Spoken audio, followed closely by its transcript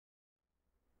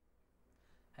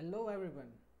Hello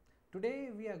everyone. Today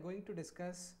we are going to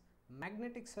discuss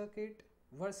magnetic circuit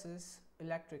versus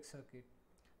electric circuit.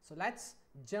 So let's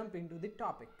jump into the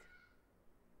topic.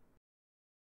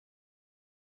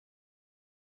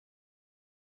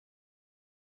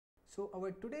 So our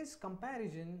today's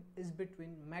comparison is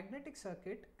between magnetic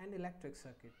circuit and electric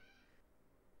circuit.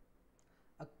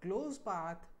 A closed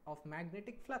path of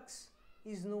magnetic flux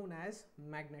is known as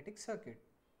magnetic circuit.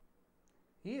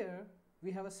 Here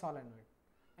we have a solenoid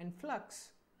and flux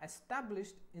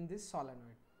established in this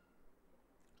solenoid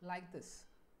like this.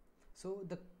 So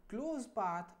the closed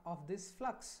path of this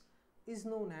flux is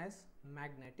known as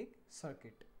magnetic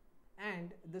circuit,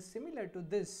 and the similar to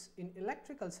this in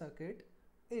electrical circuit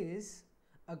is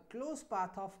a closed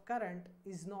path of current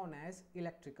is known as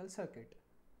electrical circuit.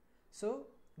 So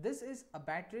this is a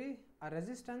battery, a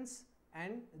resistance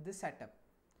and the setup.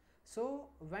 So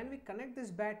when we connect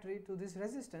this battery to this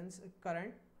resistance,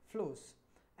 current flows,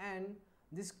 and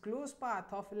this closed path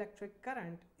of electric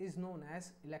current is known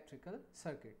as electrical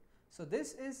circuit. So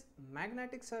this is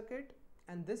magnetic circuit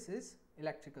and this is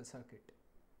electrical circuit.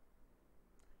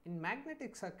 In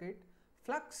magnetic circuit,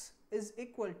 flux is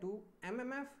equal to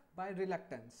mmf by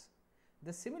reluctance.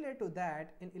 The similar to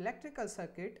that in electrical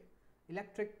circuit,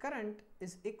 electric current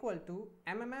is equal to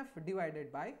mmf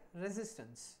divided by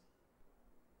resistance.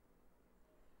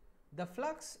 The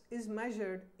flux is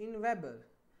measured in Weber,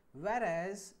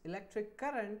 whereas electric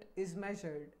current is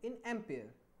measured in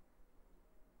Ampere.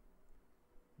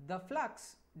 The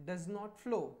flux does not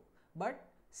flow but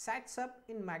sets up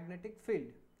in magnetic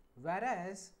field,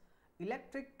 whereas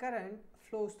electric current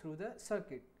flows through the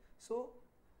circuit. So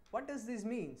what does this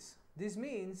mean? This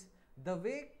means the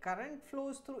way current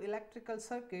flows through electrical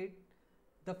circuit,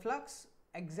 the flux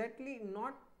exactly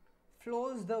not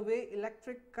flows the way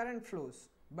electric current flows,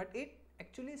 but it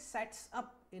actually sets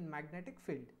up in magnetic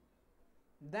field.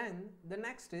 Then the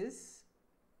next is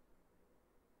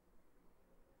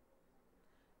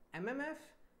mmf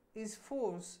is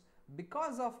force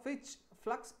because of which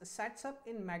flux sets up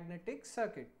in magnetic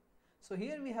circuit. So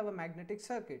here we have a magnetic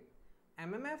circuit.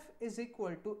 mmf is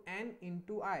equal to N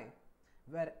into I,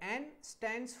 where N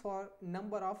stands for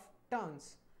number of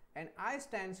turns and I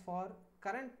stands for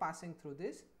current passing through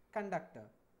this conductor.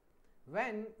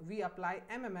 When we apply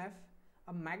mmf,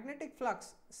 a magnetic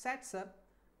flux sets up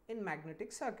in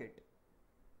magnetic circuit,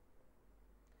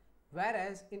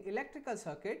 whereas in electrical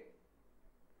circuit,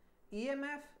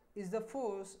 EMF is the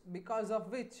force because of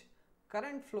which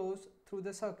current flows through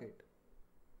the circuit.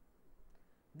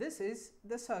 This is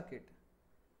the circuit.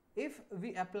 If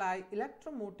we apply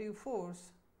electromotive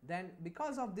force, then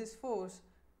because of this force,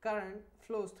 current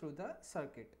flows through the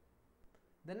circuit.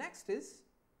 The next is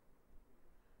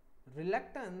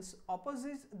reluctance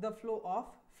opposes the flow of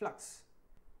flux.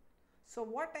 So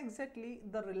what exactly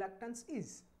the reluctance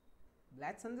is?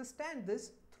 Let's understand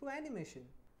this through animation.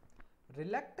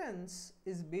 Reluctance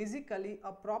is basically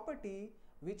a property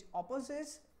which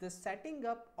opposes the setting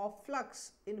up of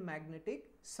flux in magnetic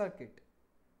circuit.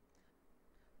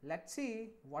 Let's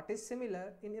see what is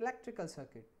similar in electrical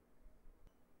circuit.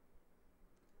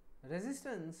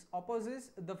 Resistance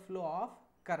opposes the flow of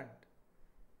current.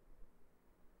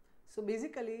 So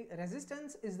basically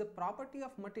resistance is the property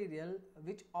of material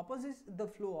which opposes the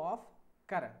flow of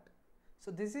current.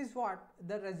 So this is what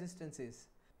the resistance is.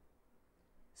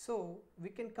 So we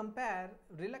can compare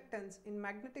reluctance in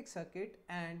magnetic circuit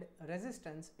and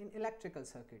resistance in electrical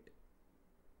circuit.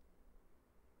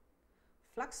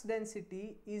 Flux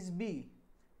density is B,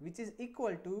 which is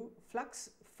equal to flux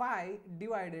phi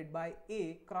divided by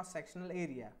A cross sectional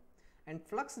area, and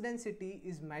flux density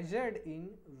is measured in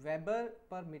Weber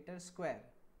per meter square.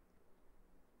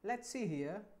 Let's see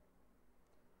here.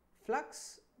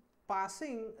 Flux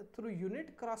passing through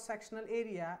unit cross sectional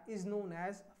area is known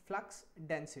as flux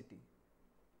density,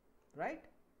 right?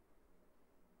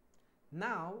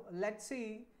 Now let's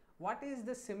see what is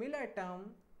the similar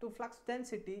term to flux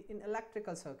density in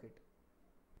electrical circuit.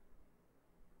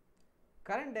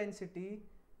 Current density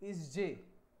is J,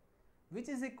 which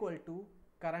is equal to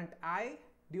current I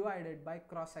divided by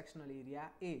cross sectional area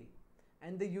A,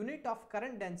 and the unit of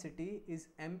current density is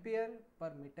ampere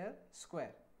per meter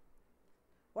square.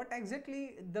 What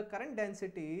exactly the current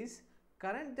density is?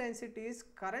 Current density is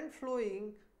current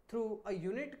flowing through a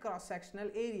unit cross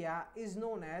sectional area is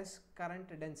known as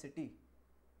current density.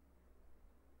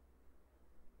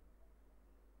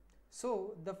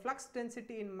 So the flux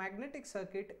density in magnetic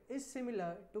circuit is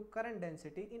similar to current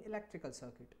density in electrical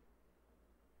circuit.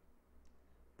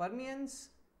 Permeance,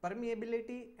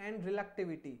 permeability and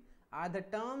reluctivity are the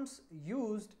terms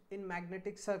used in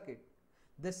magnetic circuit.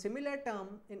 The similar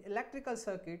term in electrical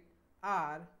circuit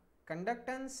are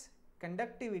conductance,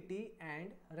 conductivity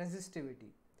and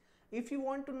resistivity. If you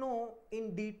want to know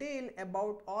in detail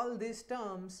about all these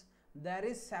terms, there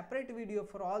is separate video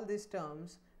for all these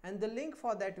terms, and the link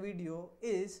for that video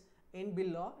is in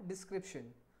below description,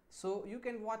 so you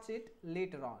can watch it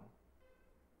later on.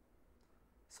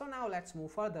 So now let's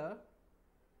move further.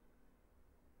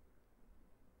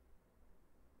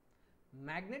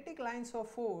 Magnetic lines of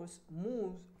force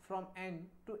moves from N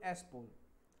to S pole.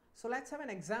 So let's have an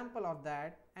example of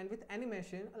that, and with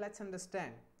animation let's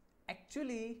understand.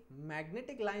 Actually,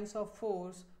 magnetic lines of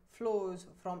force flows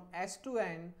from S to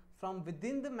N from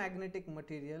within the magnetic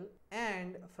material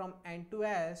and from N to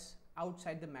S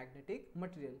outside the magnetic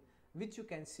material, which you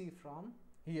can see from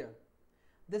here.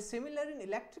 The similar in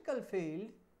electrical field,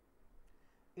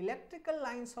 electrical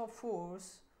lines of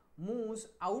force moves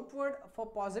outward for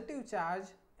positive charge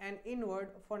and inward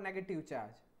for negative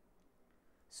charge.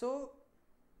 So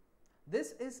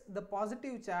this is the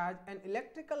positive charge, and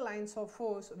electrical lines of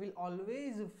force will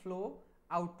always flow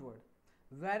outward,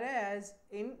 whereas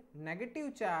in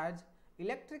negative charge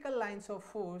electrical lines of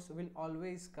force will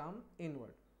always come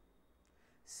inward.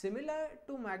 Similar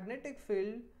to magnetic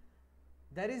field,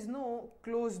 there is no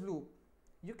closed loop.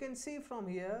 You can see from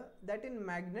here that in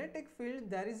magnetic field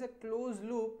there is a closed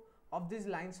loop of these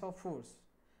lines of force,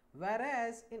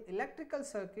 whereas in electrical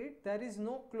circuit there is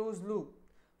no closed loop.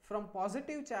 From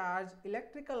positive charge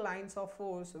electrical lines of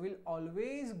force will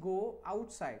always go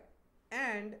outside,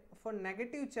 and for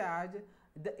negative charge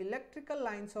the electrical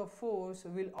lines of force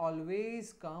will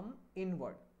always come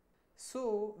inward.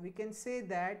 So we can say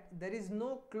that there is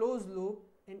no closed loop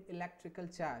in electrical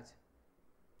charge.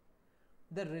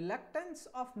 The reluctance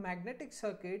of magnetic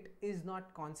circuit is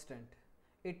not constant.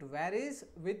 It varies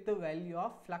with the value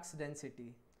of flux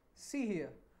density. See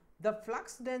here, the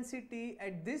flux density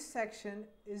at this section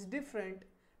is different,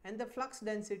 and the flux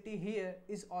density here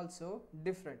is also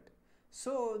different.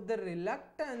 So the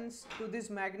reluctance to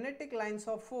these magnetic lines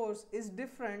of force is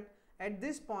different at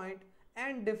this point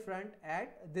and different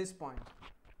at this point.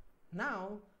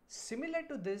 Now, similar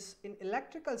to this in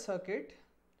electrical circuit,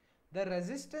 the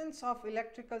resistance of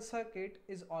electrical circuit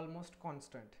is almost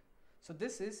constant. So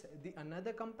this is the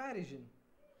another comparison,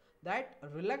 that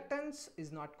reluctance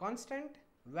is not constant,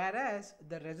 whereas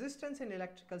the resistance in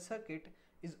electrical circuit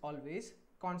is always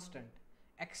constant,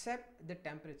 except the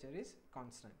temperature is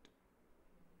constant.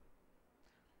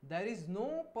 There is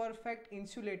no perfect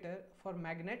insulator for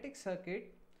magnetic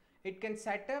circuit. It can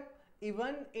set up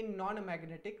even in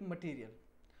non-magnetic material.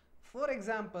 For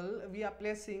example, we are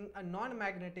placing a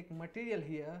non-magnetic material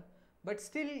here, but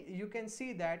still you can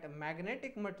see that a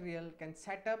magnetic material can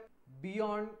set up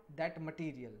beyond that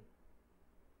material.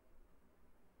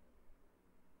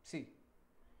 See,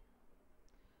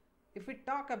 if we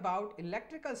talk about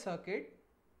electrical circuit,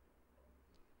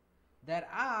 there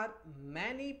are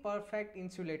many perfect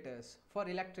insulators for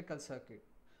electrical circuit.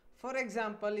 For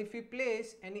example, if we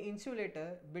place any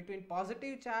insulator between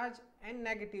positive charge and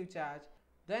negative charge,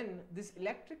 then these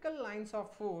electrical lines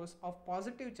of force of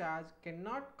positive charge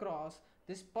cannot cross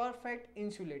this perfect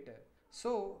insulator.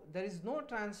 So there is no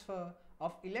transfer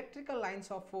of electrical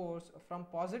lines of force from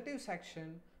positive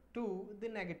section to the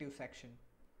negative section.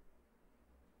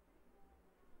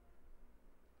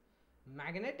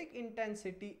 Magnetic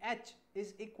intensity H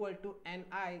is equal to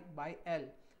Ni by L,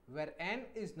 where N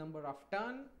is number of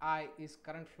turn, I is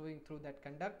current flowing through that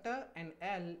conductor, and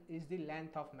L is the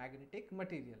length of magnetic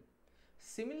material.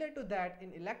 Similar to that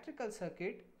in electrical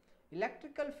circuit,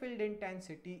 electrical field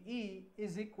intensity E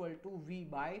is equal to V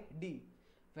by D,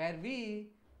 where V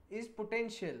is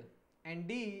potential and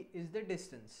D is the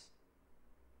distance.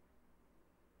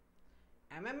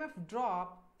 MMF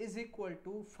drop is equal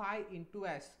to phi into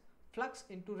S, flux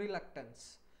into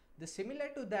reluctance. The similar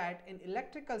to that in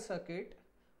electrical circuit,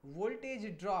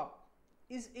 voltage drop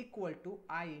is equal to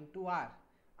I into R.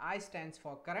 I stands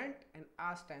for current and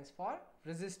R stands for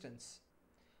resistance.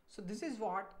 So this is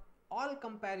what all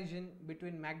comparison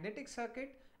between magnetic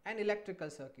circuit and electrical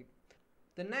circuit.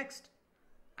 The next,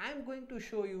 I am going to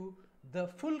show you the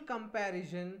full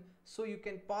comparison, so you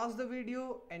can pause the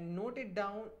video and note it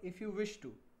down if you wish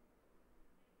to.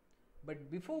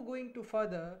 But before going to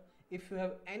further, if you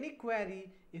have any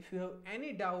query, if you have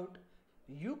any doubt,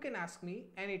 you can ask me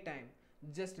anytime.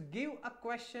 Just give a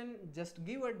question, just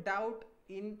give a doubt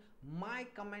in my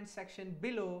comment section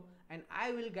below, and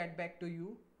I will get back to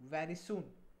you very soon.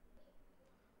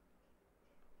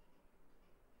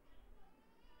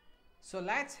 So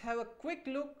let's have a quick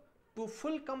look to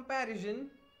full comparison.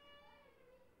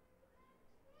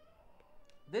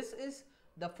 This is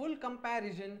the full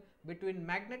comparison between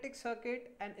magnetic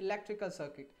circuit and electrical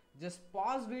circuit. Just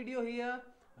pause video here,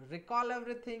 recall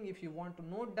everything. If you want to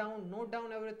note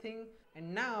down everything.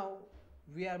 And now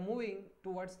we are moving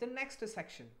towards the next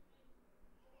section.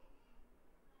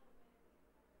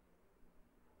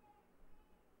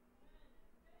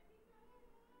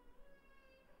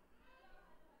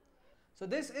 So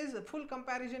this is a full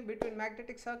comparison between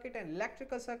magnetic circuit and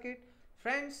electrical circuit.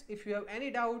 Friends, if you have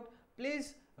any doubt,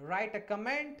 please write a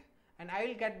comment and I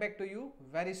will get back to you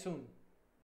very soon.